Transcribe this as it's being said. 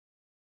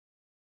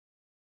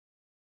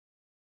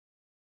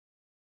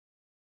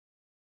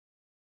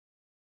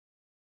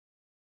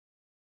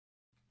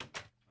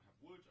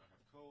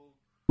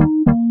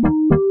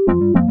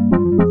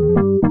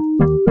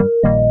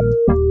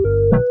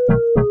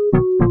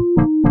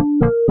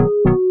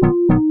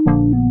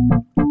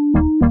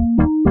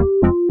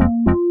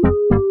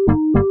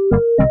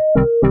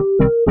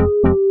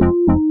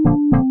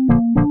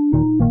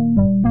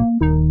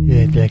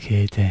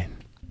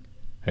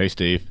Hey,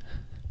 Steve.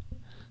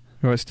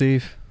 Right,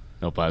 Steve.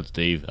 Not bad,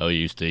 Steve. How are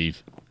you,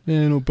 Steve?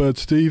 Yeah, not bad,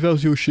 Steve.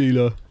 How's your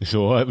Sheila? It's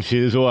alright.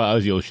 She's alright.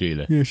 How's your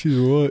Sheila? Yeah, she's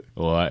alright.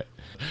 Alright.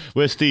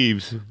 We're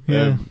Steve's.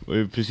 Yeah.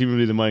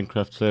 Presumably the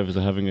Minecraft servers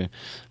are having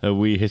a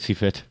wee hissy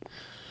fit.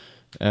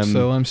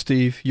 So I'm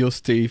Steve. You're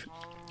Steve.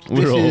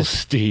 We're all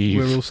Steve.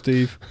 We're all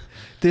Steve.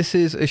 This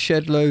is a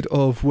shed load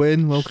of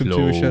Win. Welcome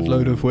to a shed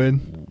load of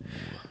Win.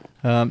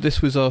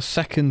 This was our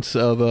second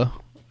server.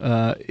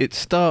 It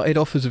started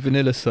off as a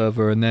vanilla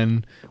server, and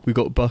then we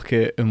got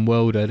Bucket and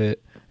World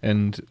Edit,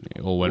 and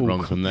it all went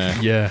wrong from there.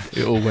 Yeah,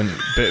 it all went a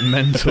bit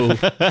mental.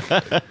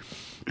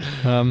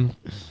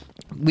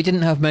 We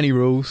didn't have many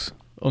rules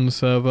on the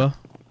server.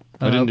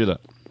 I didn't do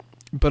that.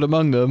 But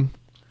among them,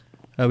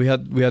 we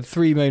had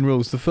three main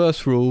rules. The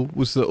first rule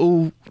was that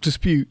all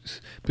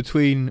disputes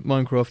between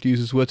Minecraft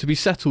users were to be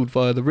settled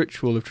via the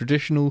ritual of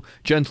traditional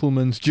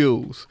gentlemen's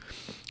duels.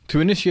 To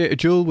initiate a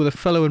duel with a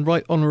fellow and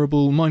right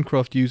honourable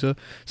Minecraft user,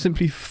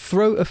 simply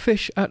throw a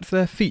fish at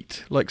their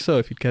feet, like so,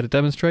 if you'd care to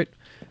demonstrate,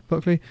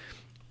 Buckley.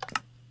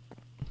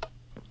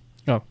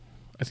 Oh,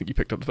 I think you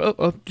picked up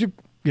the...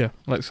 yeah,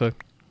 like so.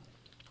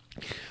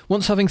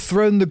 Once having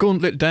thrown the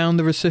gauntlet down,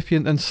 the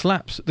recipient then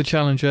slaps the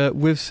challenger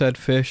with said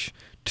fish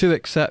to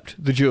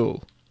accept the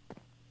duel.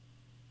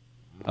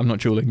 I'm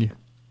not duelling you.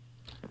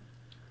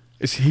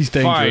 He's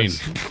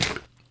dangerous. Fine.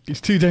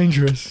 He's too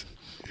dangerous.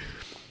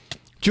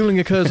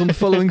 Dueling occurs on the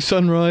following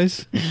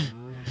sunrise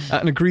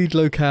at an agreed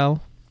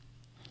locale.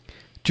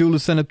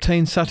 Duelers then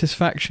obtain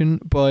satisfaction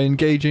by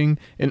engaging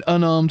in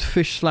unarmed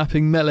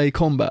fish-slapping melee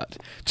combat.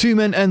 2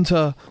 men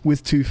enter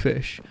with 2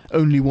 fish.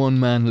 Only 1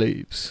 man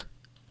leaves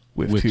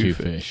with two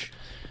fish.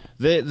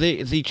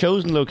 The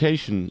chosen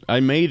location,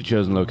 I made a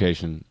chosen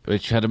location,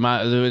 which had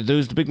there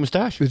was the big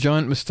moustache. The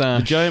giant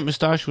moustache. The giant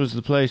moustache was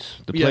the place,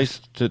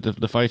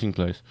 the fighting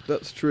place.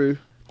 That's true.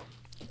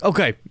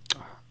 Okay,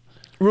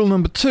 rule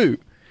number 2.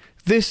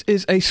 This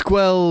is a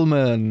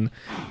squellman.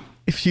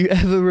 If you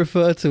ever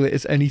refer to it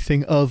as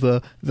anything other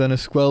than a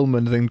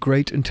squellman, then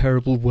great and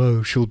terrible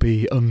woe shall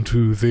be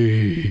unto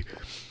thee.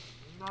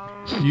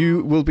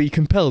 You will be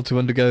compelled to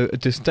undergo a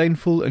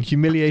disdainful and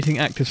humiliating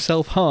act of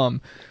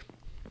self-harm.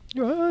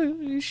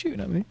 You're shooting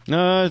at me.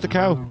 No, it's the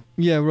cow.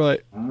 Yeah,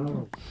 right.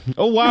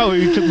 Oh, wow,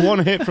 you took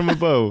 1 hit from a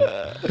bow.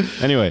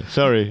 Anyway,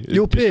 sorry.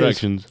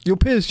 Distractions. Your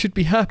peers should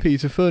be happy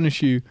to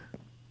furnish you...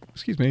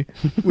 Excuse me,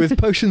 with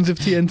potions of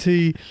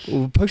TNT,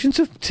 or potions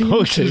of TNT.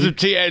 Potions of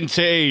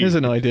TNT! Here's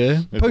an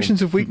idea.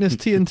 Potions of weakness,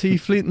 TNT,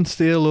 flint and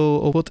steel,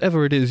 or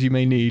whatever it is you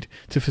may need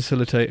to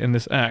facilitate in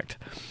this act.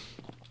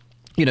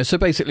 You know, so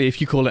basically,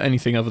 if you call it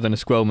anything other than a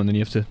squellman, then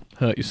you have to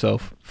hurt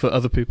yourself for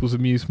other people's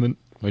amusement.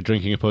 By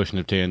drinking a potion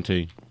of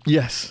TNT.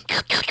 Yes.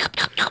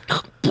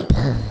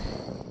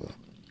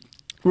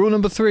 Rule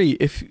number 3.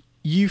 If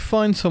you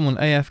find someone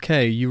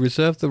AFK, you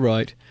reserve the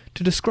right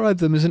to describe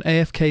them as an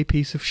AFK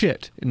piece of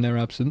shit in their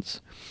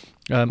absence,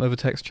 over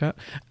text chat,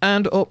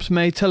 and ops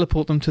may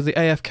teleport them to the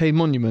AFK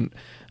monument,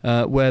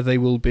 where they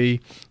will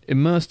be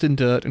immersed in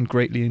dirt and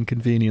greatly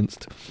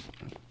inconvenienced.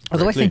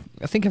 Although I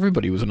think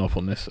everybody was an op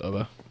on this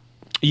server.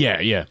 Yeah.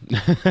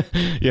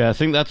 Yeah, I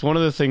think that's one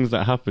of the things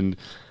that happened.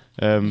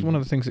 It was one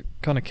of the things that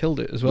kind of killed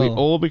it as well. We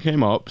all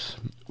became ops,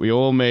 we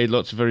all made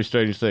lots of very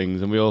strange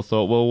things, and we all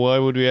thought, well, why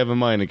would we ever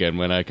mine again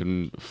when I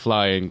can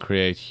fly and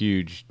create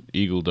huge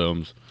eagle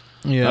domes?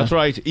 Yeah. That's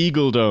right,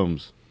 eagle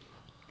domes.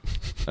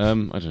 I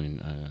don't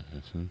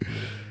even...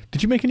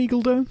 Did you make an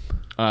eagle dome?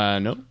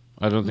 No.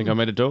 I don't think I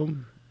made a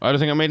dome. I don't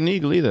think I made an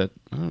eagle either.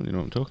 I don't really know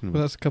what I'm talking about.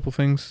 Well, that's a couple of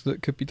things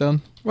that could be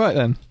done. Right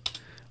then.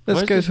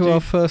 Let's go to our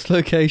first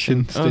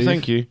location, Steve. Oh,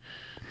 thank you.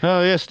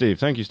 Oh, yes, Steve.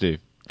 Thank you,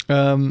 Steve.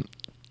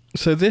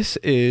 So this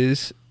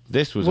is...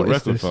 This was a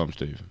record farm,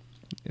 Steve.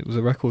 It was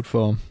a record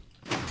farm.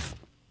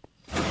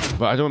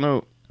 But I don't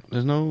know...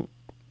 There's no...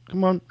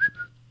 Come on.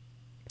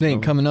 They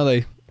ain't coming, are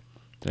they?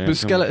 But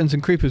skeletons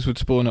and creepers would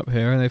spawn up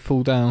here and they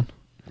fall down.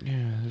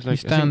 Yeah, you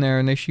stand there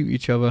and they shoot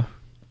each other.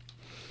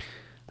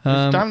 It's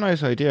a damn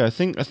nice idea. I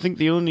think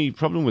the only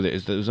problem with it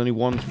is that there's only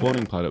 1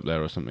 spawning pad up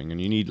there or something, and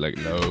you need like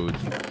loads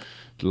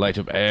to light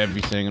up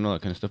everything and all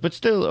that kind of stuff. But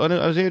still,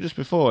 I was here just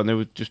before and they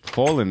were just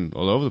falling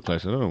all over the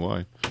place. I don't know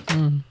why.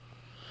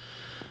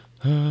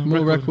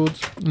 More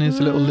records. And here's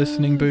a little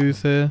listening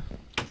booth here.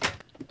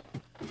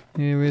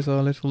 Here is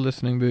our little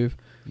listening booth.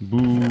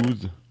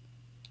 Booth.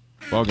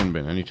 Bargain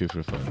bin, any 2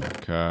 for a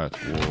 5. Cat,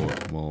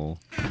 wart, mole.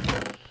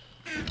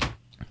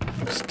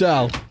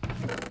 Stall.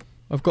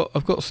 I've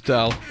got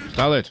stall.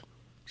 Stall it.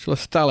 Shall I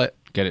stall it?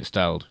 Get it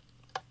stalled.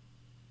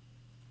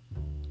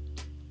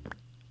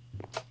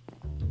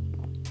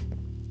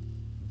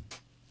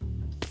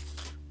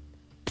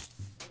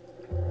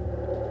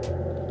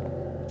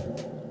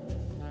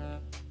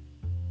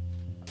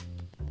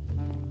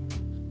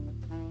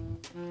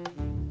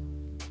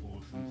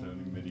 Awesome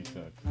sounding MIDI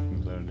sax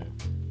from clarinet.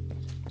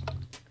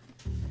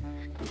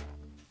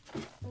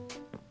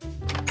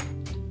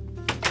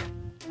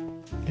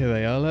 Here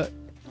they are, look.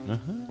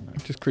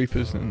 Just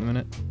creepers in a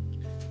minute.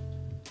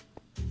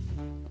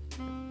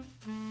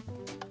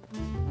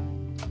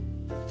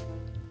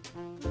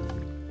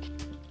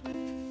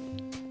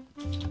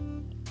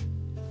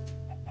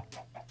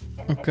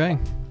 Okay.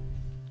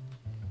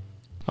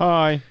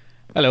 Hi.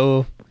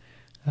 Hello.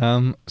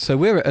 So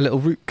we're at a little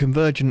route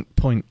convergent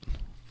point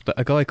that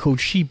a guy called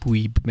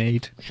Sheebweeb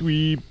made.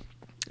 Shweeb.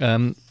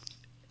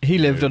 He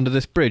lived under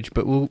this bridge,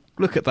 but we'll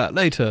look at that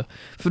later.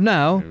 For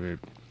now,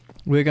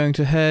 we're going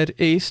to head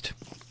east.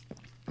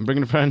 I'm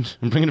bringing a friend.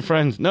 I'm bringing a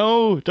friend.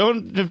 No,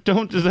 don't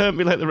desert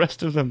me like the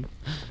rest of them.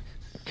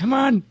 Come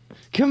on.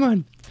 Come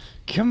on.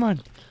 Come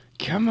on.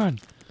 Come on.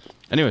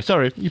 Anyway,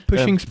 sorry. You're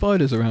pushing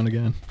spiders around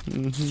again.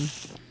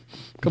 Mm-hmm.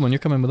 Come on, you're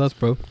coming with us,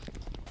 bro.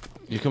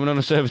 You're coming on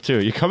a server tour.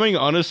 You're coming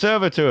on a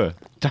server tour.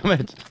 Damn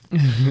it.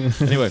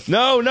 Anyway,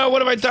 no,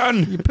 what have I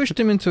done? You pushed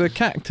him into a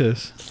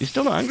cactus. He's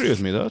still not angry with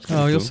me, though.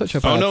 Oh, you're such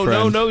a bad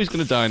friend. No, he's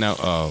going to die now.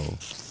 Oh.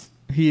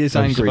 He is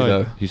angry,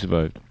 though. He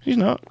survived. He's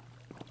not.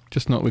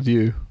 Just not with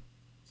you.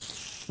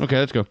 Okay,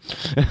 let's go.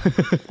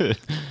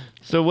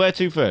 So where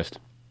to first?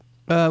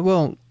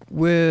 Well,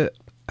 we're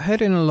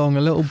heading along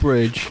a little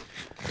bridge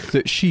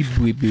that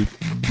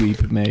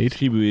Sheebweeb made.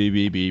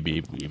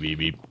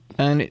 Sheebweeb.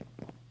 And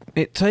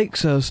it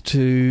takes us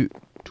to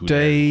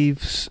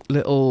Dave's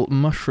little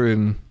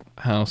mushroom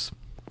house.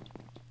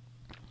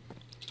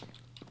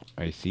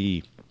 I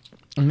see.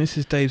 And this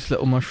is Dave's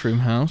little mushroom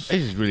house.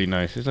 This is really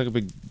nice. It's like a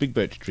big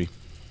birch tree.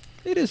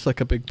 It is like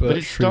a big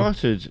birch tree.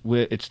 But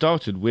it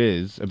started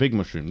with a big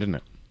mushroom, didn't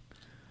it?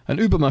 An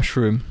uber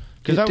mushroom.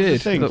 Because that was the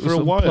thing. That for a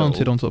while,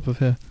 planted on top of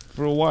here.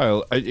 For a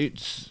while,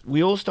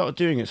 we all started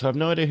doing it. So I have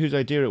no idea whose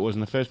idea it was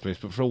in the first place.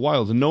 But for a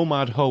while, the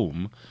nomad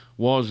home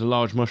was a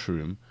large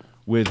mushroom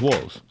with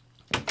walls.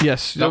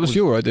 Yes, that was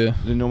your idea.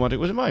 The nomadic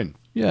was it mine?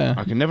 Yeah.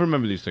 I can never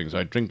remember these things.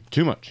 I drink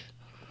too much.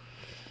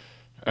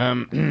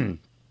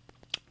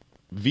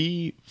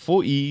 V,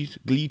 4 E's,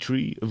 Glee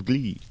Tree of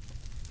Glee.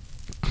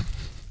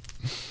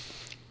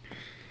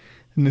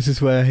 And this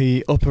is where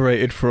he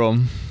operated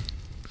from.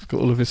 He's got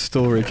all of his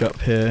storage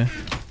up here.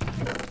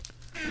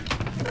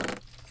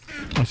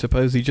 I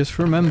suppose he just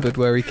remembered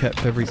where he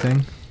kept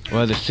everything.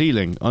 Well, the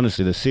ceiling,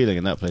 honestly, the ceiling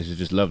in that place is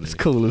just lovely. It's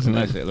cool, isn't it?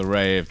 Nice little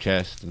array of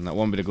chests and that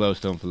one bit of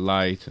glowstone for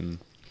light and...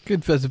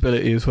 Good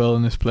visibility as well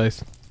in this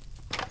place.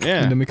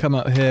 Yeah. And then we come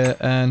out here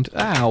and...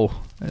 Ow!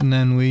 And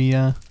then we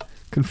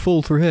can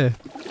fall through here.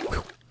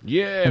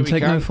 Yeah, and we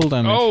take can. no full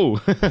damage.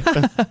 Oh!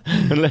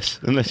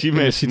 unless you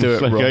missed you do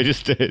it like wrong. I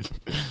just did.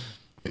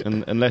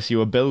 And unless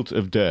you are built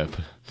of derp.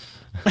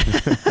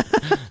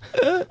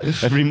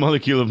 Every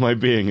molecule of my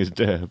being is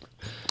derp.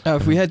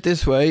 If we head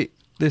this way,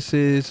 this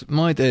is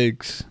my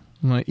digs.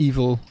 My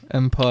evil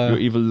empire. Your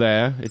evil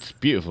lair. It's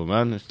beautiful,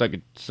 man. It's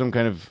like some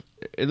kind of...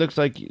 It looks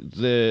like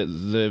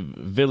the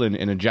villain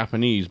in a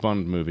Japanese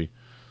Bond movie.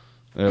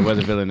 Where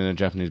the villain in a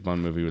Japanese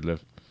Bond movie would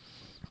live.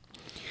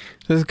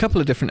 There's a couple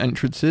of different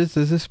entrances.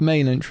 There's this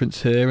main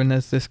entrance here, and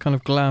there's this kind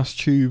of glass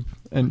tube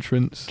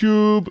entrance.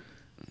 Tube!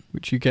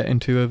 Which you get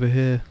into over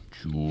here.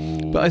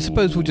 Tube. But I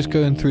suppose we'll just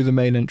go in through the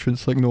main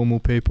entrance like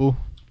normal people.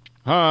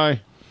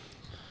 Hi!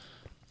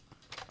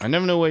 I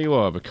never know where you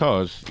are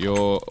because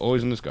you're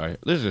always in the sky.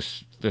 There's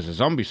a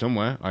zombie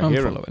somewhere. I'm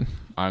hear following. him.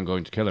 I'm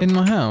going to kill him. In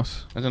my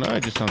house? I don't know,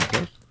 it just sounds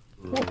close.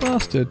 What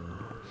bastard?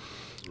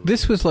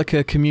 This was like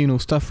a communal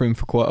stuff room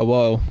for quite a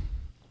while.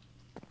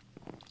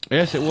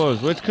 Yes, it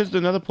was. Well, it's because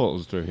the nether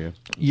portal's through here.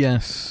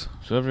 Yes.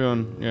 So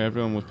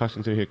everyone was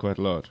passing through here quite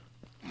a lot.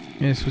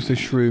 This was the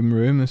shroom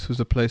room. This was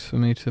a place for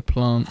me to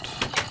plant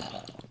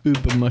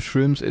uber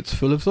mushrooms. It's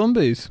full of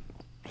zombies.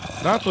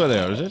 That's where they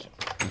are, is it?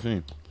 I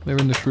see. They're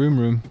in the shroom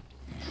room.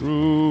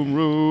 Shroom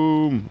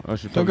room. I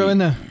should Don't go in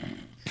there.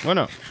 Why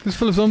not? It's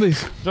full of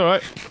zombies. It's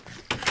alright.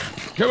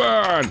 Come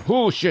on!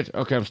 Oh shit!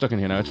 Okay, I'm stuck in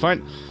here now. It's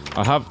fine.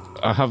 I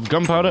have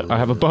gunpowder. I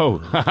have a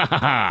bow.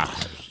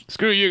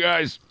 Screw you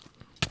guys.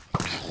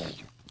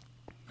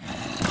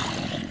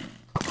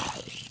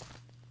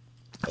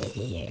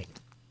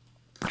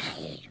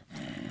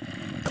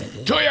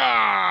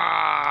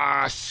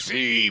 Toya!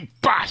 See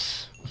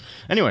bass.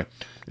 Anyway,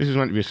 this is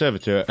meant to be a server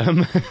tour.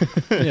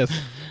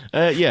 Yes.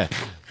 Yeah.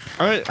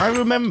 I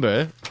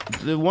remember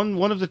the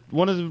one of the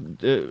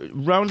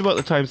round about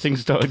the time things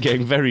started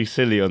getting very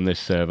silly on this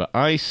server.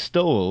 I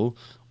stole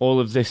all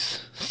of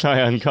this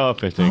cyan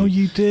carpeting. Oh,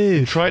 you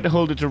did. Tried to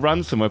hold it to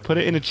ransom. I put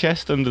it in a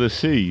chest under the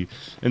sea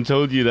and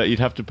told you that you'd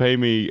have to pay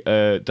me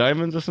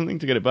diamonds or something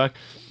to get it back.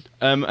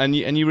 And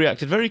you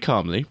reacted very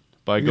calmly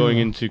by going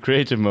into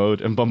creative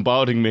mode and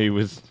bombarding me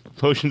with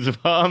potions of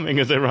harming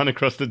as I ran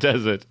across the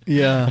desert.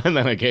 Yeah. And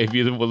then I gave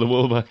you the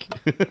wool back.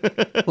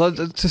 Well,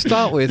 to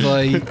start with,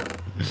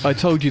 I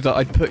told you that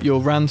I'd put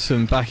your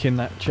ransom back in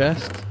that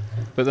chest,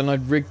 but then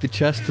I'd rigged the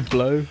chest to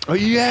blow. Oh,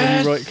 yes!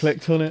 And you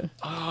right-clicked on it.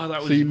 Oh, that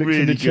was so you looked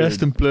really in the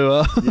chest and blew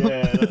up.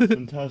 Yeah, that's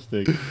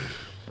fantastic.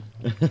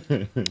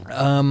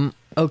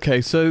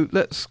 Okay, so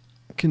let's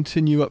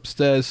continue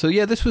upstairs. So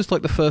yeah, this was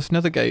like the first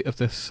nether gate of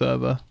this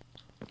server.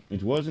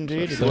 It was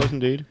indeed, it was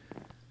indeed.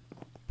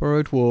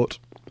 Borrowed wart.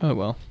 Oh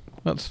well,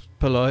 that's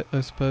polite,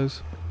 I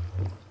suppose.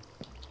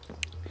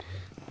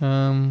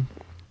 Because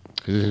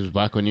this was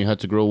back when you had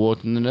to grow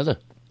wart in the nether.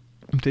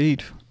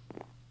 Indeed.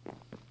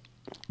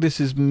 This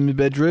is my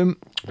bedroom.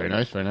 Very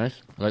nice, very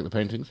nice. I like the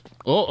paintings.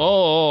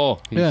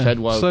 Oh! He said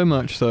while... so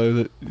much so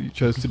that you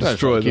chose to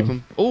destroy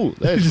them. Oh,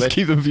 there's Just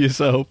keep them for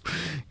yourself.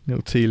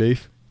 Little tea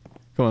leaf.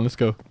 Come on, let's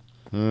go.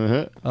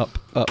 Up.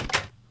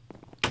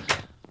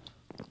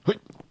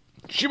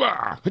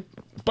 Shiba!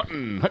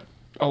 Button!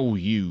 Oh,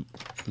 you.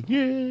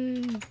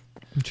 Yay!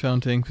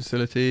 Enchanting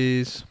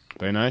facilities.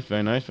 Very nice,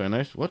 very nice, very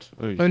nice. What?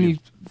 Oh, Only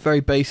very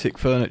basic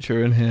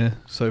furniture in here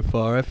so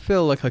far. I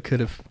feel like I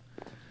could have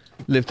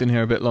lived in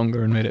here a bit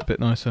longer and made it a bit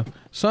nicer.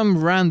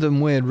 Some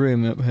random weird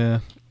room up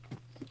here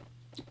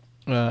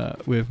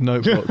with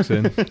notebooks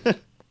in.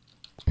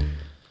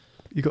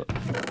 You got...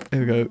 Here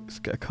we go. Let's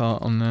get a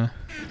cart on there.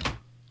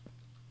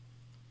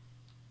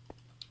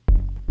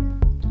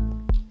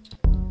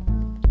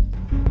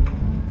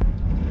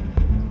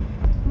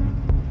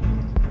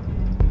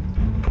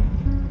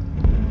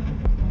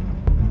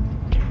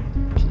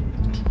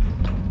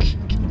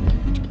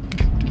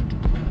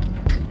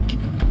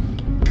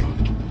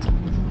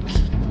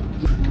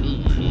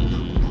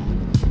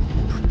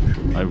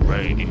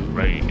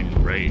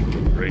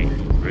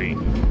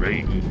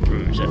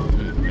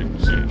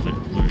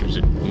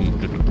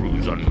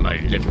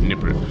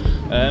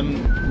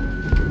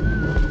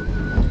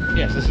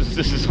 Yes,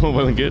 this is all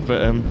well and good,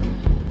 but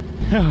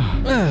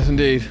Yes,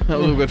 indeed. That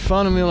was all good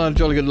fun, and we all had a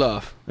jolly good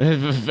laugh.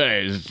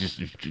 it's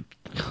just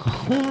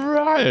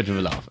riot of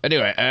a laugh.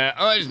 Anyway,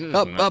 Up.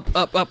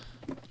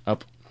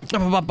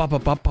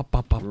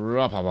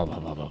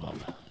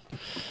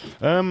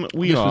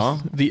 We are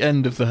the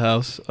end of the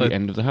house. The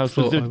end of the house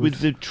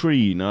with the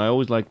tree. Now I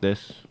always like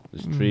this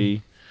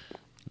tree.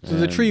 So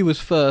the tree was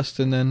first,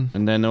 and then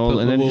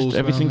just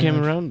everything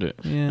came around it.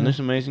 Yeah. And this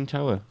amazing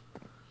tower.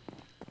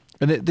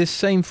 And this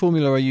same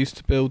formula I used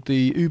to build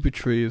the Uber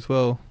tree as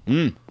well.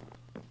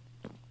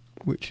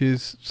 Which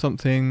is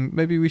something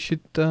maybe we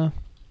should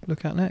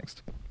look at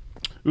next.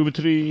 Uber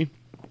tree.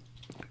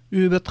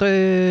 Uber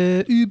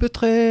tree. Uber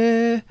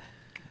tree.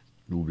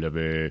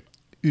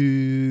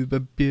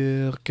 Uber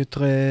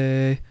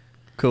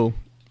Cool.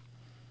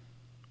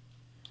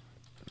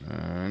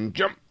 And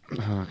jump.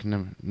 Oh,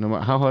 no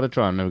matter how hard I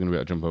try, I'm never going to be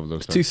able to jump over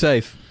those. It's too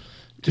safe.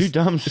 Too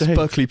damn safe. It's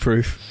Buckley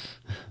proof.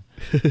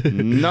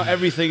 Not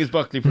everything is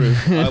Buckley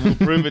proof. I will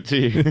prove it to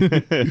you.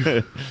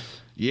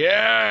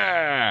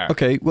 Yeah.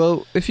 Okay,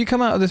 well, if you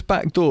come out of this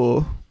back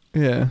door,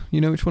 you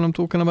know which one I'm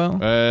talking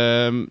about?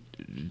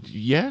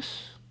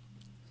 Yes.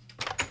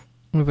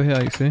 Over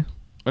here, you see.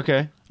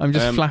 Okay. I'm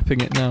just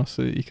flapping it now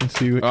so that you can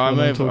see which one I'm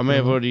talking about. I may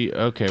have already...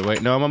 Okay,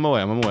 wait. No, I'm on my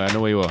way. I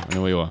know where you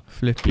are.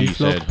 Flippy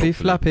floppy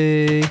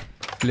flappy.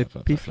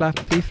 Flippy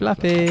flappy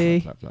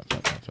flappy.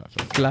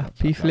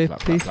 Flappy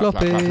flippy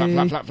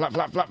floppy.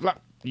 Flap.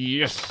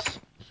 Yes.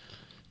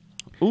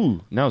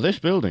 Ooh, now this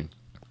building.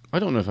 I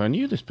don't know if I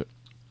knew this, but...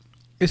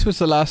 This was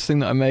the last thing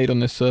that I made on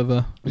this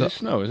server. Is it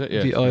snow, is it?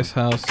 Yeah. The ice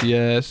house,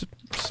 yeah. It's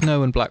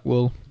snow and black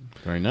wool.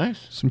 Very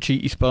nice. Some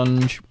cheaty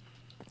sponge.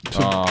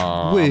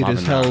 Some weird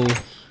as hell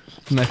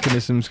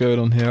mechanisms going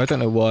on here. I don't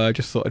know why. I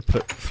just thought I'd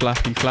put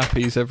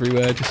flappies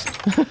everywhere, just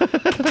for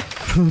the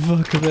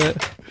fuck of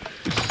it.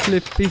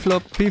 Flippy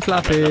floppy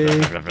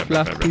flappy.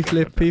 Flappy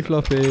flippy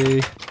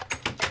floppy.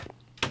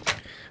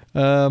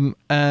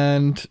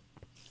 And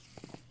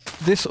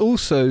this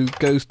also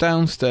goes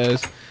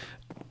downstairs.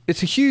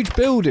 It's a huge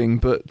building,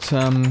 but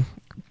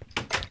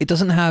it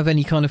doesn't have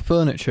any kind of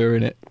furniture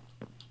in it.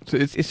 So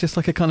it's just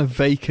like a kind of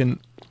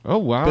vacant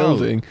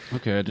building.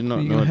 Okay, I did not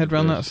know. You can head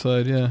round that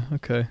side, yeah,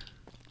 okay.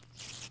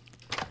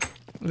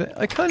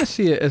 I kind of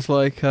see it as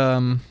like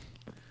almost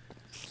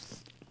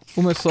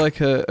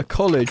like a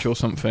college or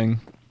something.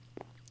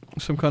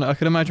 Some kind of... I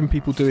can imagine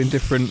people doing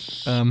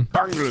different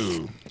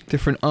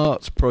different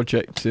arts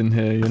projects in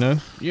here, you know?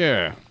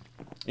 Yeah.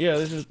 Yeah,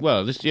 this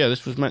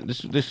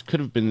could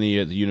have been the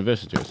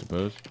university, I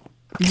suppose.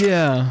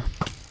 Yeah.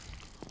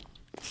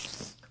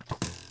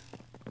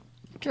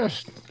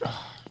 Just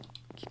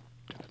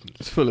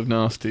it's full of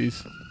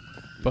nasties.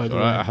 By the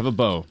way, I have a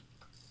bow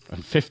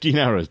and 15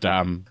 arrows.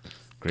 Damn,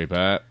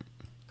 creeper.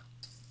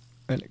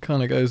 And it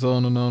kind of goes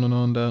on and on and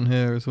on down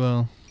here as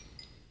well.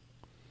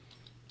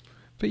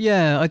 But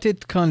yeah, I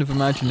did kind of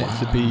imagine it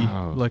to be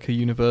like a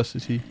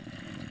university.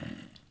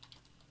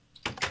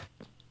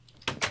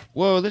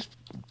 Whoa, this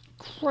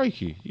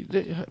crikey.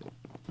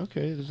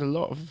 Okay, there's a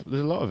lot of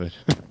it.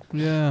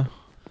 Yeah,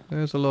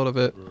 there's a lot of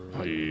it.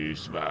 But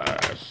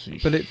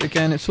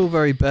it's all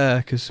very bare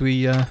because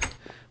we,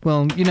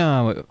 well, you know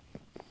how it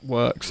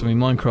works. I mean,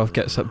 Minecraft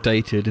gets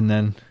updated and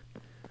then,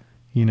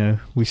 you know,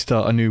 we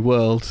start a new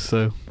world.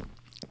 So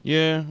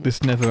yeah,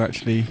 this never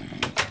actually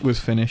was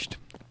finished.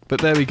 But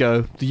there we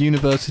go, the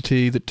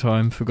university that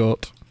time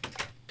forgot.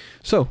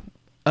 So,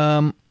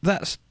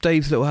 that's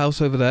Dave's little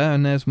house over there,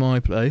 and there's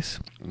my place.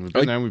 We've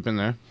been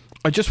there.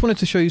 I just wanted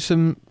to show you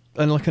some,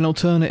 like an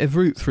alternative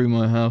route through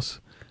my house.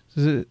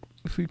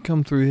 If we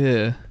come through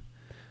here,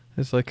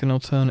 there's like an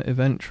alternative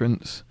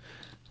entrance.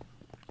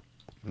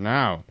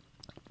 Now,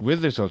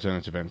 with this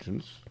alternative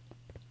entrance,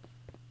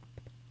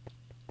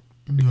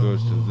 it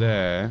goes to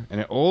there,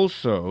 and it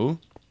also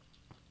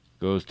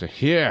goes to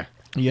here.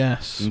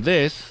 Yes. And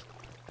this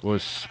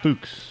was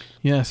Spook's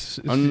Yes.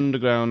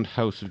 underground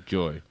house of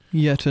joy.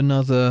 Yet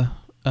another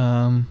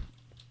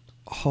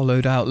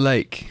hollowed out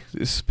lake.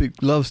 Spook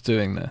loves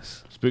doing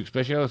this. Spook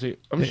speciality.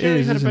 I'm It sure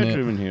is, he had a isn't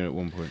bedroom in here at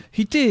one point.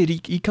 He did.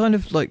 He kind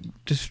of like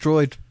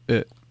destroyed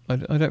it. I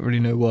don't really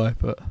know why,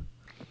 but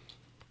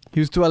he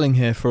was dwelling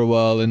here for a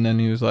while, and then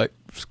he was like,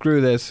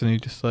 "Screw this," and he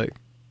just like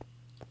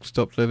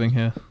stopped living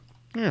here.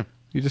 Yeah.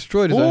 He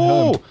destroyed his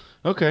own home.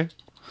 Okay.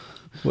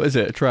 What is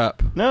it? A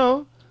trap?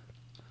 No.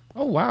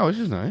 Oh wow, this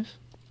is nice.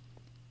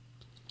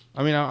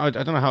 I mean, I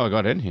don't know how I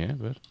got in here,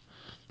 but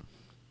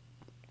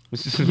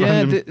this is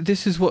random.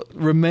 This is what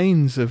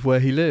remains of where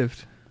he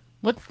lived.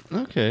 What?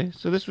 Okay,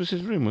 so this was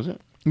his room, was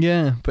it?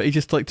 Yeah, but he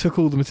just like took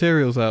all the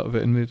materials out of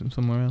it and moved them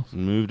somewhere else.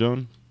 Moved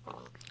on.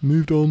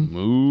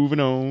 Moving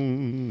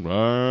on.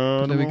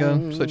 Right there we go.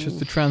 on. Such is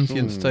the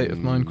transient state of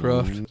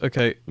Minecraft.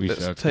 Okay,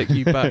 let's take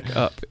you back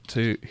up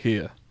to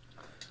here.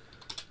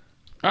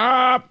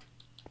 Ah!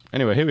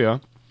 Anyway, here we are.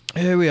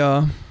 Here we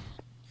are.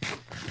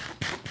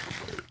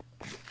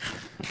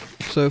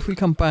 So if we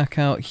come back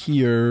out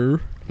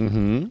here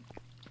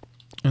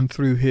and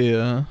through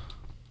here,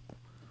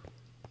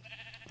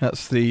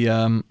 that's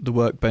the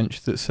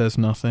workbench that says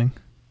nothing.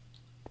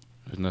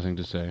 There's nothing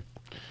to say.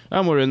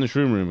 And we're in the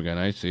shroom room again.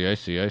 I see.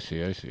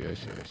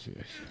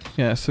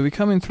 Yeah, so we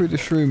come in through the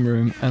shroom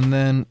room, and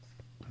then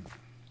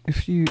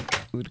if you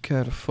would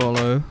care to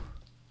follow,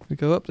 we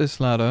go up this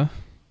ladder,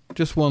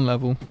 just one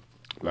level.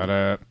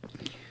 Ladder.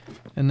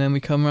 And then we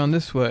come around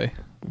this way.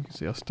 You can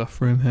see our stuff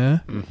room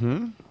here.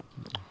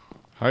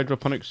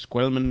 Hydroponic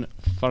Squellman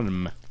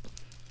Farm.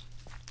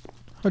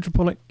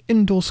 Hydroponic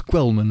indoor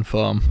squellman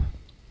farm.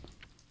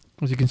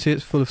 As you can see,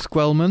 it's full of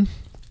squellmen.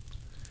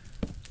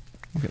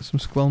 We'll get some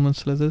squellman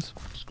slithers.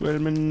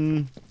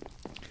 Squellman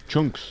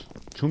chunks.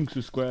 Chunks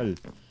of squell.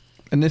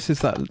 And this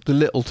is the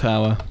little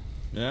tower.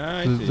 Yeah,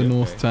 I the see.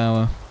 north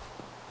tower.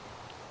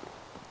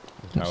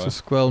 Lots of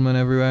squellmen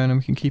everywhere, and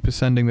we can keep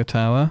ascending the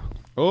tower.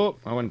 Oh,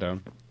 I went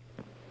down.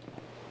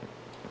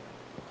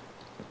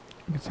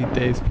 You can see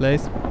Dave's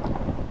place.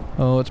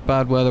 Oh, it's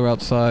bad weather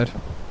outside.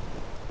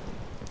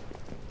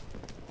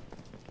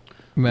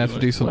 We may have to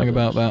do something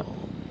about that.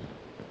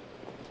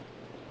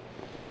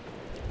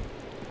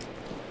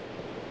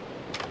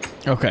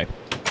 Okay.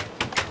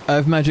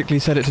 I've magically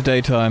set it to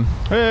daytime.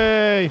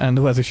 Hey! And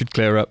the weather should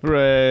clear up.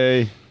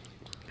 Hooray!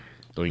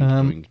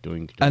 Doink,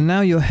 doink. And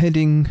now you're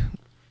heading...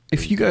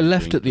 If you go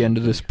left at the end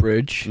of this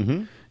bridge,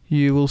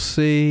 you will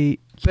see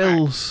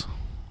Bill's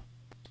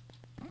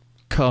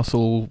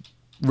castle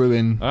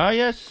ruin. Ah,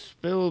 yes.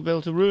 Bill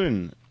built a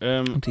ruin.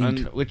 Indeed. And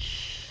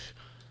which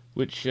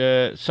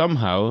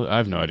somehow, I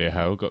have no idea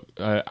how, got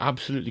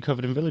absolutely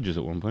covered in villagers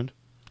at one point.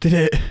 Did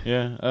it?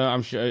 Yeah,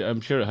 I'm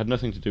sure it had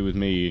nothing to do with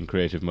me in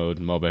creative mode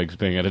and mob eggs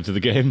being added to the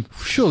game.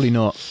 Surely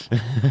not.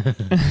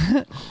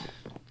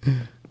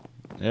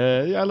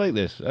 Yeah, I like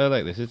this.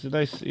 It's a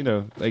nice,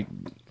 like,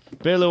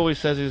 Bill always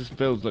says his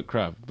builds look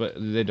crap, but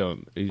they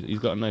don't. He's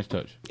got a nice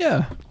touch.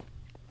 Yeah.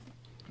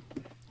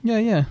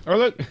 Yeah. Oh,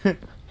 look!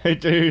 Hey,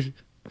 dude.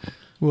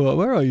 What?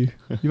 Where are you?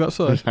 You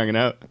outside? Just hanging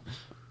out.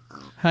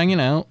 Hanging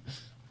out?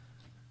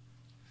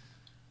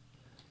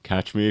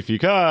 Catch me if you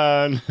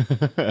can.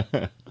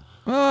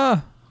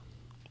 Ah!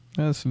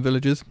 There's some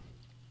villagers.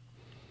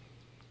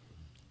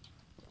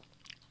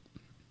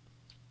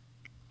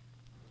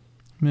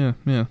 Yeah.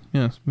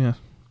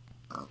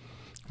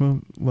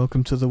 Well,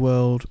 welcome to the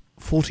World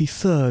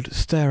 43rd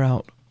Stare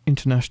Out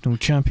International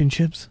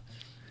Championships.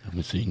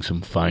 I'm seeing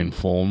some fine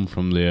form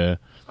from the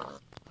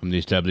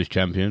established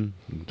champion,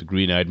 the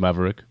green-eyed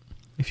maverick.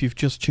 If you've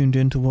just tuned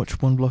in to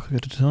watch one block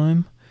at a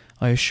time,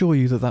 I assure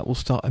you that will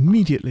start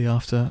immediately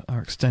after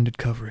our extended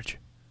coverage.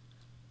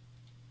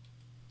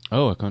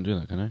 Oh, I can't do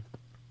that, can I?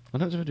 I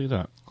don't ever do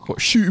that. What,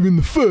 shoot him in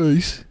the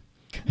face?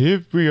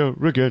 Here we are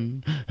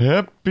again,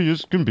 happy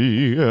as can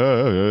be.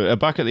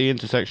 Back at the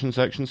intersection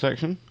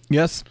section.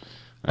 Yes,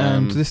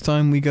 and this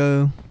time we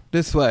go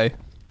this way,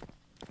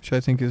 which I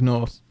think is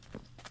north.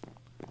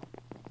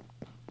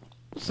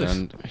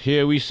 And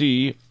here we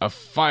see a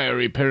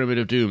fiery pyramid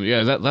of doom.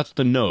 Yeah, that's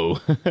the no.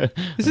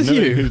 Is this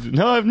you?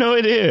 No, I've no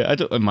idea.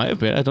 It might have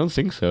been. I don't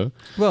think so.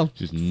 Well,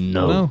 just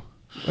no. No.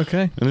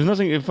 Okay. And there's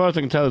nothing, as far as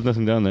I can tell, there's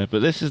nothing down there.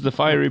 But this is the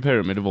fiery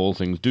pyramid of all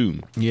things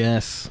doom.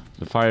 Yes.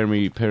 The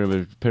fiery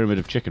pyramid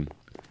of chicken.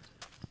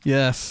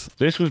 Yes.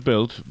 This was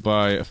built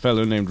by a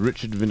fellow named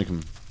Richard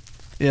Vinecombe.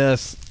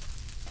 Yes.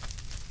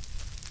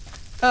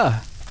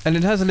 Ah, and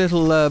it has a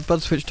little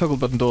bud switch toggle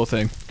button door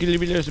thing. Could you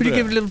give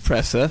it a little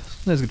press there?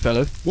 There's a good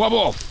fellow. Wob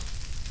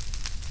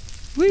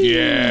off! Whee!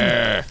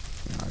 Yeah!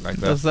 I like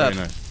that. Does that.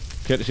 Very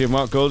nice. Courtesy of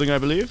Marc Golding, I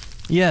believe.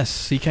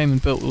 Yes, he came and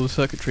built all the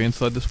circuitry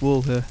inside this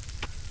wall here.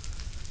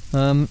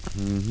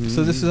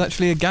 So this is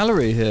actually a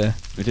gallery here.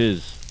 It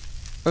is.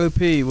 OP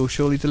will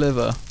surely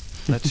deliver.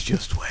 Let's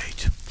just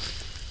wait.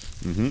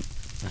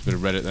 There's a bit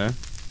of Reddit there.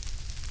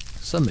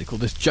 Some may call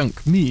this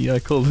junk. Me, I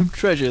call them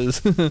treasures.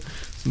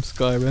 Some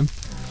Skyrim.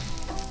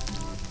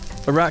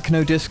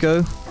 Arachno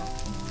disco.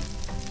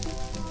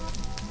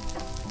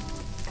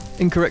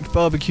 Incorrect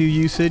barbecue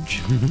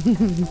usage.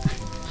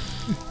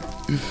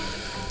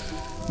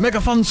 Mega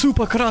fun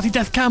super karate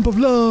death camp of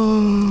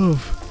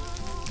love.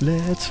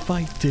 Let's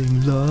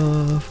fighting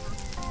love.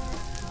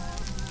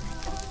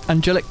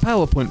 Angelic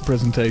PowerPoint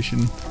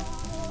presentation.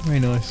 Very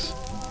nice.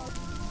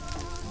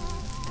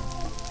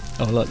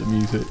 Oh, I like the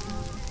music.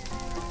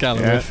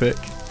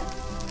 Gallerific.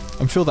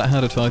 Yeah. I'm sure that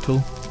had a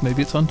title.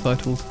 Maybe it's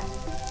untitled.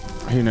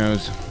 Who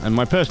knows? And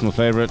my personal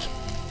favourite.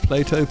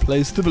 Plato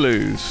plays the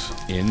blues.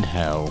 In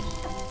hell.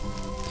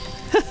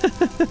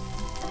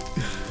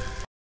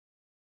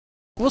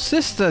 What's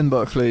this then,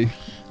 Buckley?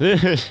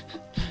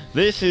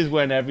 This is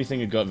when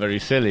everything had got very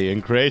silly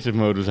and creative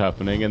mode was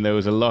happening, and there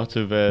was a lot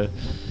of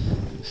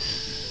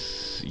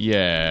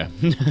yeah.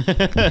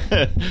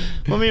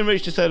 Well, me and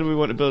Rich decided we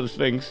want to build a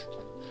sphinx,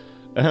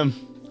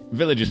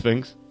 villager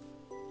sphinx,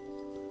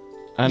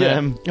 and yeah.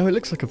 Oh, it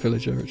looks like a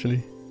villager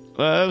actually.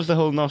 Well, that was the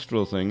whole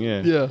nostril thing,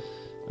 yeah. Yeah.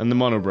 And the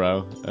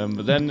monobrow,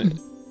 but then,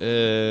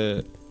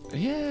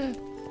 yeah.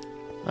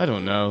 I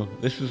don't know.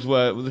 This was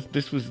where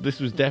this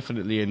was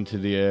definitely into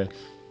the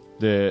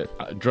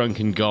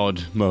drunken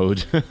god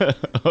mode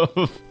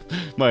of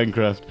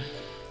Minecraft.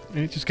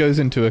 It just goes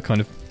into a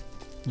kind of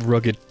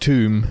rugged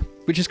tomb,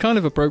 which is kind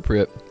of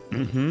appropriate.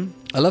 Mm-hmm.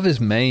 I love his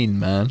mane,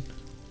 man.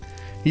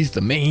 He's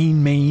the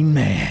main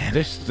man.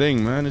 This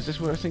thing, man, is this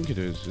what I think it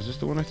is? Is this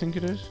the one I think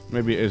it is?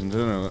 Maybe it isn't. I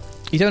don't know.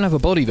 You don't have a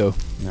body though.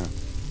 No.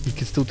 You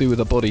can still do with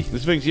a body. The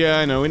Sphinx, yeah,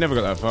 I know. We never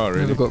got that far,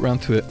 really. Never got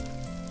round to it.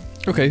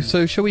 Okay,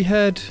 so shall we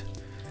head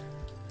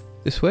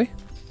this way?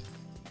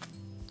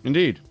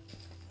 Indeed.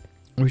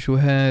 We shall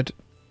head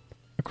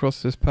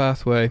across this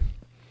pathway.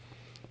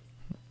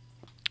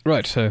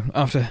 Right, so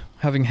after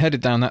having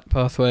headed down that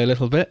pathway a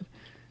little bit,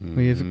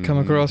 we have come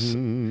across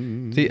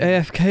the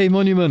AFK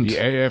monument. The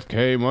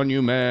AFK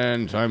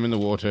monument. I'm in the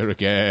water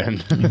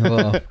again.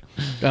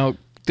 Now,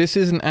 this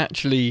isn't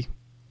actually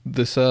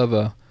the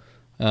server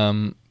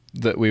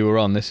that we were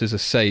on. This is a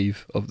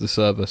save of the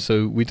server,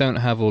 so we don't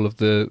have all of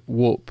the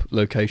warp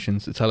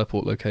locations, the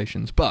teleport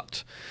locations.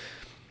 But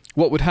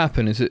what would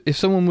happen is that if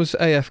someone was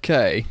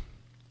AFK,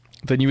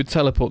 then you would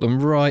teleport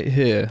them right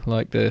here,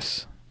 like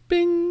this.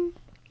 Bing!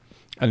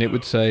 And it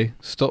would say,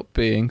 stop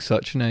being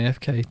such an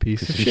AFK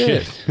piece of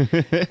shit.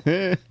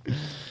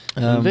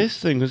 This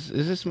thing, was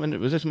this meant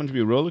to be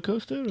a roller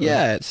coaster? Or?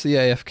 Yeah, it's the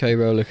AFK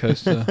roller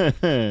coaster.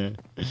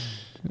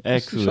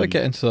 Excellent. Should I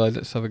get inside?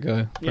 Let's have a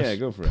go. Yeah,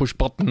 go for it. Push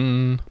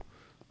button,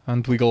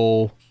 and we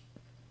go.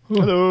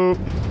 Hello.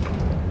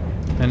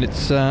 And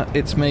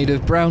it's made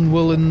of brown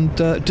wool and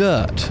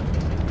dirt.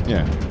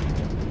 Yeah.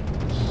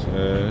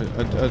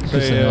 I'd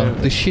say they are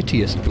the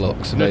shittiest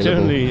blocks available.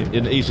 Not only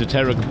an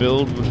esoteric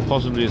build, but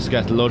possibly a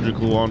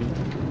scatological one.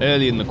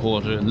 Early in the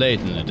quarter, late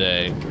in the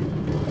day.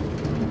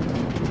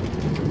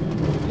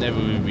 Never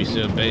would be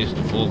so base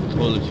to fall for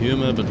toilet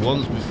humour, but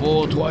once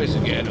before, twice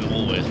again, and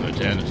always an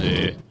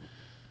eternity.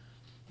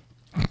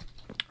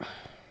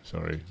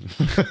 Sorry.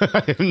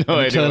 I have no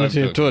idea.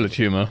 Eternity of toilet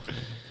humour.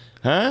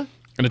 Huh?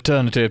 An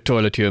eternity of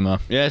toilet humour.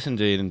 Yes,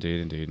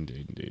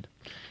 indeed.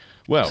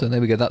 Well, so there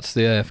we go. That's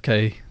the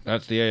AFK.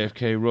 That's the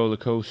AFK roller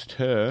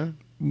coaster.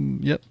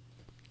 Yep.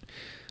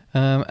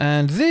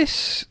 And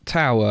this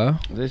tower.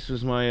 This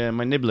was my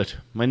niblet.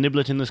 My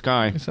niblet in the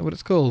sky. Is that what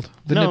it's called?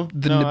 No,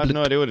 I have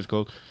no idea what it's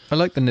called. I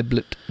like the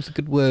niblet. It's a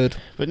good word.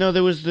 But no,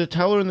 there was the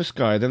tower in the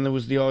sky, then there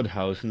was the odd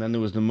house, and then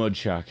there was the mud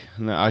shack.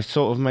 And I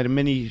sort of made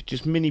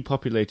mini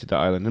populated that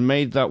island and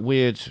made that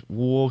weird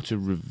water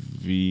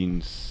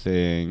ravine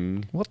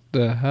thing. What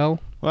the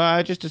hell? Well,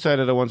 I just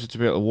decided I wanted to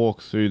be able to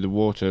walk through the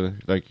water,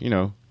 like, you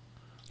know,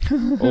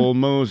 all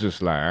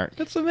Moses-like.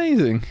 That's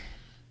amazing.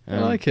 I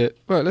like it.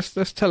 Right, let's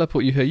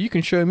teleport you here. You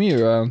can show me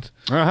around.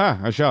 Aha,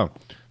 I shall.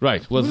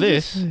 Right, well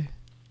this...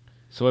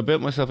 So I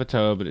built myself a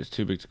tower, but it's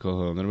too big to call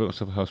home. Then I built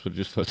myself a house, but it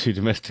just felt too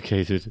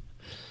domesticated.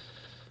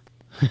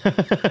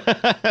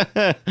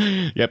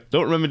 Yep,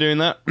 don't remember doing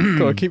that.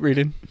 Go on, keep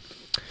reading.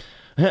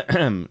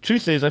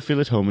 Truth is, I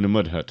feel at home in a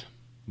mud hut.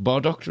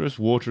 Bardoctorous,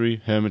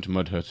 watery, hermit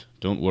mud hut.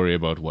 Don't worry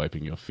about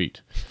wiping your feet.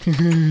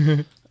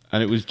 And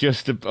it was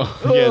just a...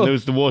 yeah, there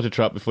was the water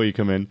trap before you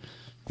come in.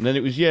 And then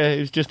it was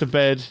just a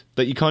bed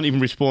that you can't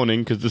even respawn in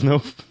because there's no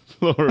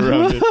floor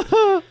around it.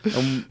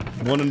 And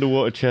one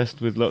underwater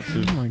chest with lots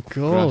of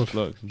grass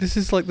blocks. This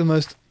is like the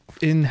most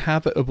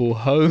inhabitable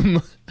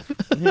home.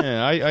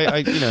 Yeah, I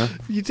you know.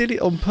 You did it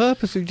on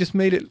purpose. You just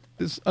made it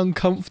as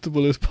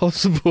uncomfortable as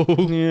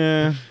possible.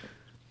 Yeah.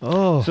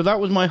 Oh. So that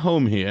was my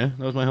home here.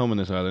 That was my home on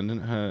this island,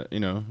 and you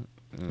know,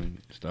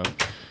 stuff.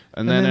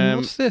 And then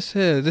what's this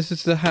here? This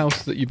is the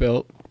house that you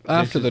built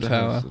after the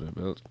tower. House that I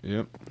built.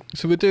 Yep.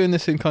 So we're doing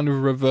this in kind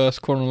of reverse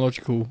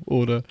chronological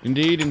order.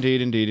 Indeed.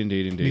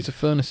 These are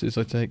furnaces,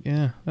 I take.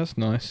 Yeah, that's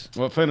nice.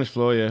 Well, furnace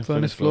floor, yeah.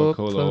 Furnace floor.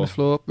 Go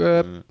up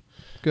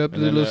the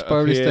little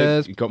spirally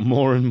stairs. It got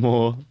more and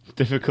more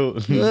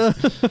difficult, and,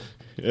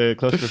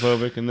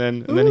 claustrophobic, and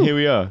then here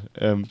we are,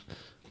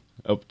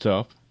 up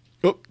top.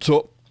 Up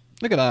top.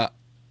 Look at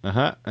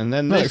that. And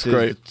then this is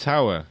the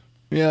tower.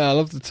 Yeah, I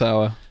love the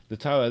tower. The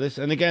tower. This,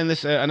 and again,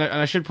 this, and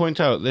I should point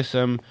out this.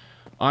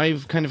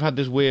 I've kind of had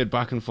this weird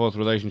back and forth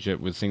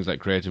relationship with things like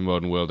Creative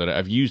Mode and World Edit.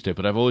 I've used it,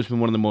 but I've always been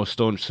one of the more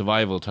staunch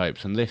survival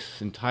types, and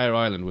this entire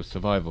island was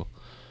survival.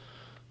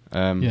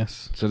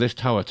 Yes. So this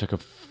tower took a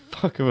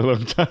fuck of a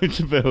long time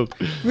to build.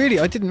 Really?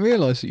 I didn't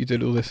realise that you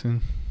did all this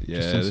in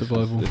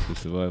survival. This was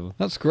survival.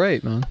 That's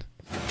great, man.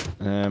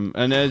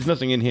 And there's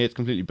nothing in here. It's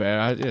completely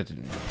bare.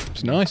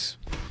 It's nice.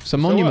 It's a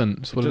monument.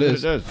 That's what it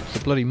is. It does. It's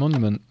a bloody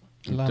monument.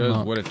 It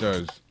does what it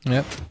does.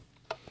 Yep.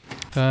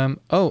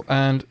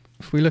 And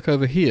if we look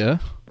over here,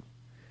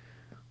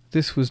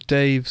 this was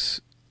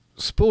Dave's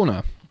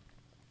spawner,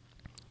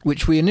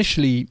 which we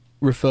initially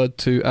referred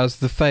to as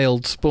the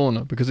failed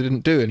spawner because it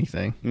didn't do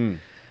anything.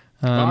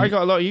 But I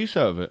got a lot of use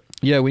out of it.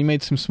 Yeah, we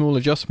made some small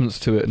adjustments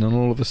to it, and then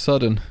all of a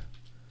sudden,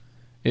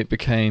 it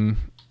became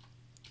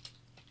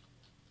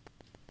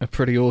a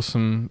pretty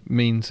awesome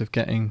means of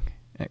getting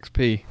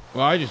XP.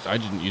 Well, I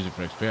didn't use it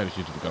for XP. I just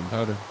used it for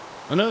gunpowder.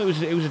 Oh no, it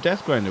was a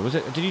death grinder. Was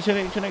it? Did you turn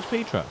it into an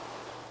XP trap?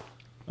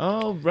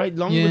 Oh right,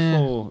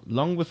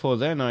 long before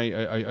then,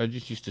 I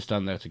just used to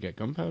stand there to get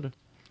gunpowder.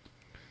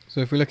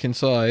 So if we look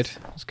inside,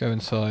 let's go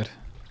inside.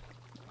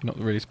 You're not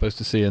really supposed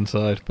to see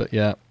inside, but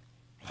yeah,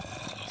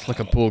 it's like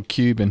a Borg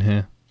cube in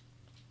here.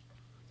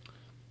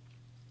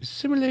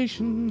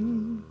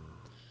 Simulation,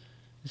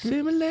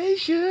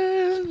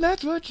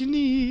 that's what you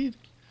need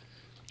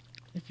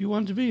if you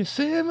want to be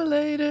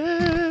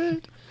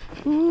assimilated.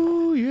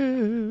 Ooh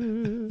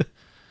yeah.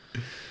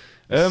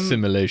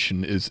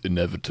 Simulation is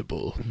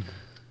inevitable.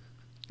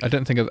 I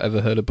don't think I've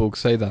ever heard a Borg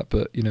say that,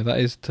 but you know that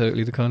is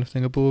totally the kind of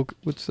thing a Borg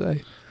would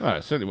say. Well,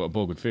 it's certainly what a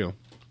Borg would feel.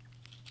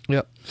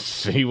 Yep.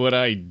 See what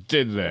I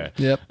did there.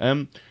 Yep.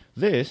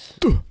 This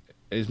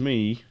is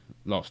me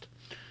lost.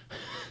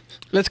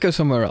 Let's go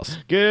somewhere else.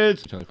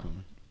 Good.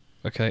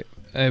 Okay,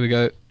 there we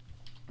go.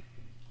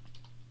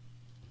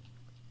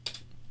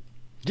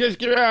 Just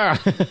get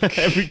out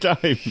every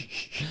time.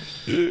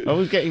 I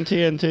was getting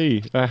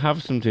TNT. I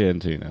have some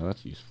TNT now.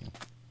 That's useful.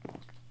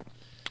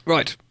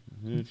 Right.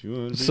 If you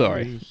want to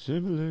Sorry.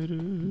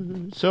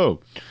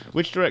 So,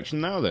 which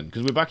direction now then?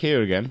 Because we're back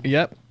here again.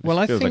 Yep. Well,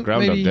 I feels think like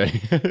Groundhog maybe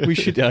Day. we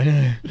should. I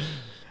know.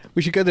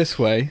 We should go this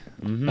way.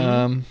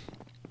 Mm-hmm.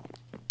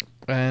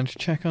 And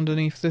check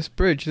underneath this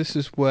bridge. This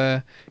is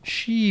where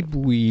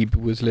Sheebweeb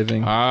was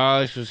living.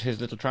 This was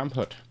his little tramp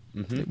hut.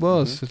 Mm-hmm. It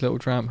was his little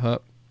tramp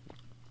hut.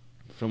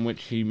 From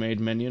which he made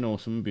many an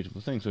awesome and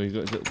beautiful thing. So he's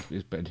got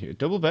his bed here.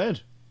 Double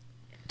bed.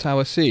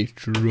 Tower C.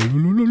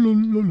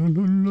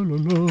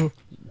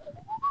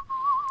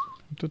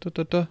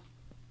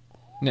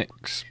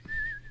 Next.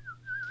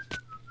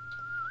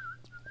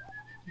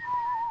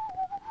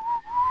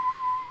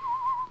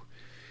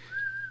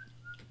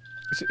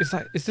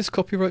 Is this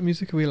copyright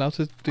music? Are we allowed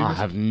to do this? I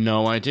have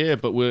no idea,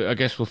 but I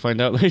guess we'll find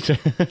out later.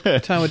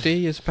 Tower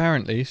D is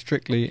apparently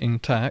strictly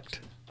intact.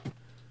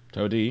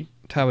 Tower D?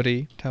 Tower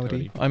D.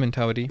 I'm in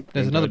Tower D.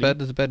 There's another bed.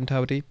 There's a bed in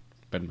Tower D.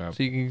 Bed and Bow.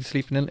 So you can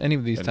sleep in any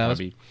of these bed towers.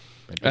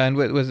 And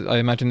and I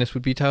imagine this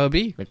would be Tower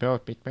B.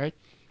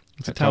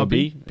 It's a Tower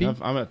B.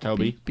 I'm at Tower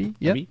B.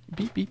 Yep. Beep,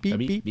 beep, beep,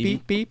 beep,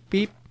 beep, beep,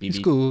 beep. It's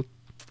beep. good.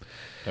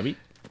 Tower B.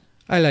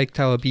 I like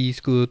Tower B. It's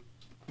good.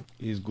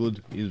 He's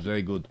good. He's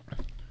very good.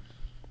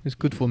 It's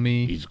good for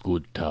me. He's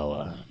good,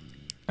 Tower.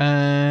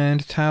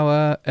 And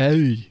Tower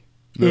A.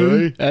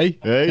 Hey.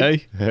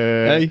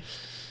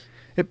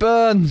 It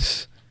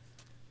burns.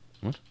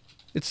 What?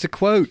 It's the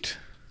quote.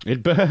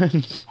 It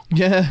burns.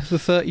 Yeah, the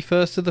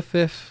 31st of the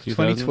 5th,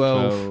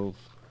 2012.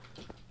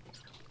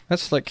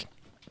 That's like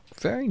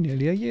very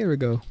nearly a year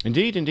ago.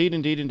 Indeed.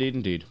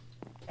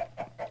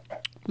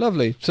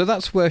 Lovely. So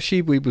that's where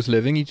Sheebweeb was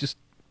living.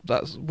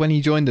 That's when he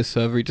joined this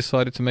server, he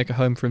decided to make a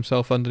home for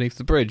himself underneath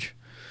the bridge.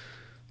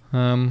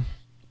 And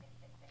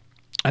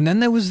then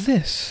there was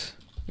this,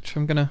 which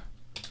I'm gonna...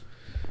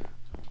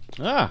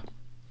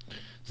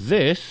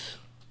 This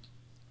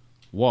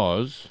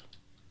was,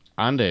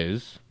 and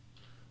is,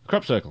 a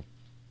crop circle.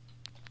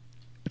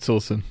 It's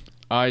awesome.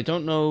 I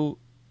don't know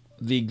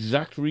the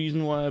exact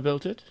reason why I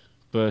built it,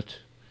 but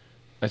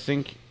I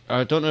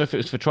don't know if it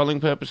was for trolling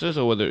purposes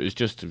or whether it was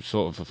just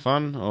sort of for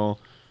fun,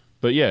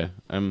 but yeah,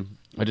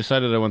 I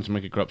decided I wanted to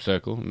make a crop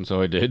circle, and so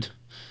I did.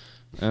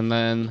 And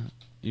then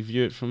you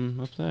view it from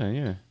up there,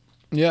 yeah.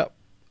 Yeah.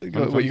 You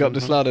got up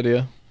this ladder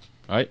here.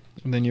 Right.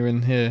 And then you're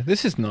in here.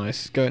 This is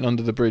nice, going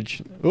under the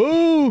bridge.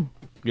 Oh!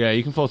 Yeah,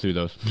 you can fall through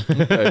those.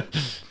 Okay.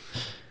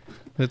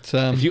 But,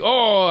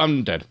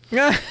 I'm dead.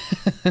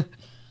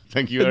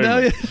 Thank you very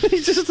much.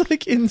 He's just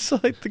like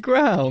inside the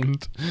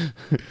ground.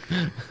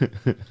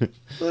 I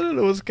don't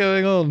know what's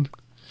going on.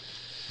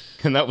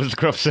 And that was the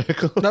crop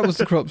circle. That was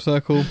the crop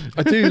circle.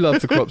 I do love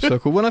the crop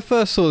circle. When I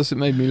first saw this, it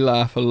made me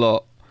laugh a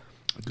lot.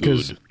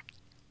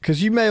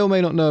 Because you may or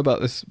may not know about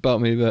this about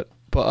me, but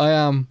I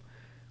am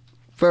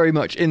very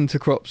much into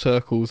crop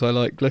circles. I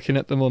like looking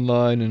at them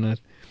online,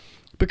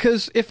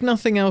 because if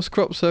nothing else,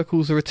 crop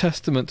circles are a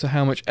testament to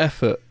how much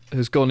effort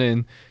has gone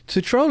in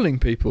to trolling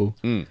people.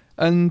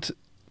 And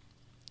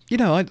you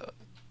know,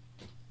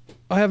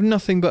 I have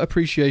nothing but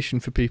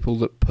appreciation for people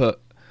that put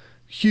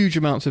huge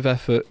amounts of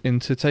effort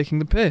into taking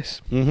the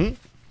piss.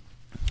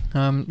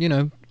 Mm-hmm. You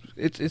know,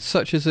 it's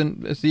such as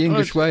the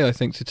English way, I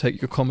think, to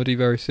take your comedy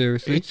very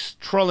seriously. It's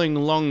trolling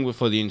long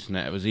before the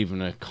internet was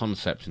even a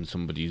concept in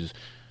somebody's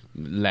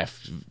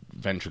left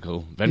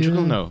ventricle.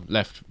 Ventricle? Yeah. No,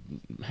 left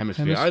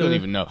hemisphere. I don't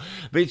even know.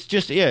 But it's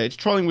just, it's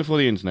trolling before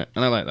the internet,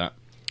 and I like that.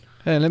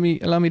 Hey,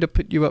 allow me to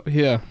put you up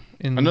here.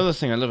 Another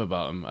thing I love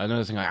about them,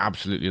 another thing I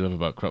absolutely love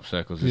about crop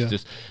circles is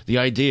just the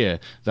idea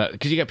that,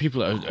 because you get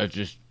people that are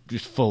just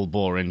full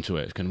bore into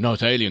it. It's kind of, no,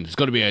 it's aliens. It's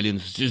got to be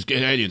aliens. It's just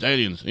get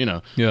aliens, you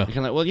know. Yeah. You're kind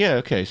of like, well, yeah,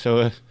 okay,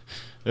 so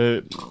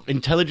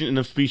intelligent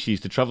enough species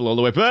to travel all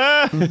the way,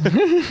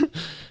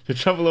 to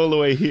travel all the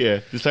way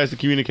here, decides to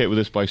communicate with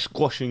us by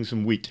squashing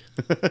some wheat.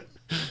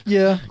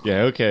 Yeah.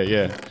 Yeah, okay,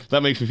 yeah.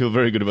 That makes me feel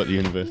very good about the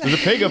universe. There's a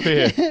pig up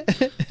here.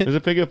 There's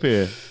a pig up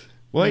here.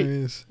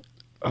 Wait.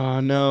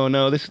 Oh,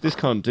 no, this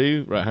can't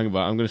do. Right, hang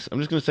on. I'm just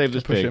gonna save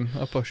this pig.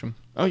 I'll push him.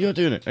 Oh, you're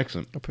doing it.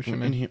 Excellent. I'll push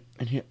him in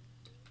here.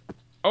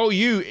 Oh,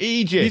 you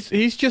Egypt!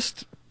 He's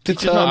just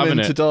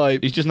determined to die.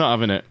 He's just not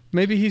having it.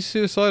 Maybe he's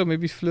suicidal.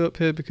 Maybe he flew up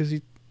here because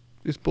he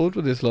is bored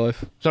with his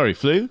life. Sorry,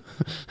 flew?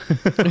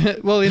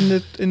 Well, in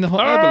the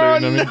hot air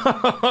balloon.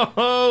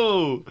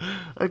 No!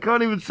 I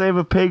can't even save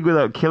a pig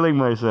without killing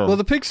myself. Well,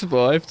 the pig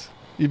survived.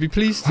 You'd be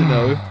pleased to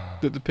know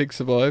that the pig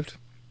survived.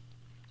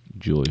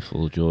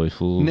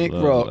 Joyful. Nick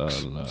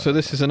rocks. So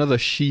this is another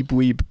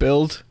sheep-weeb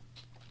build.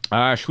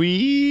 Ah,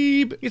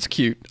 shweeb. It's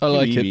cute. I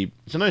like it.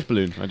 It's a nice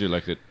balloon. I do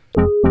like it.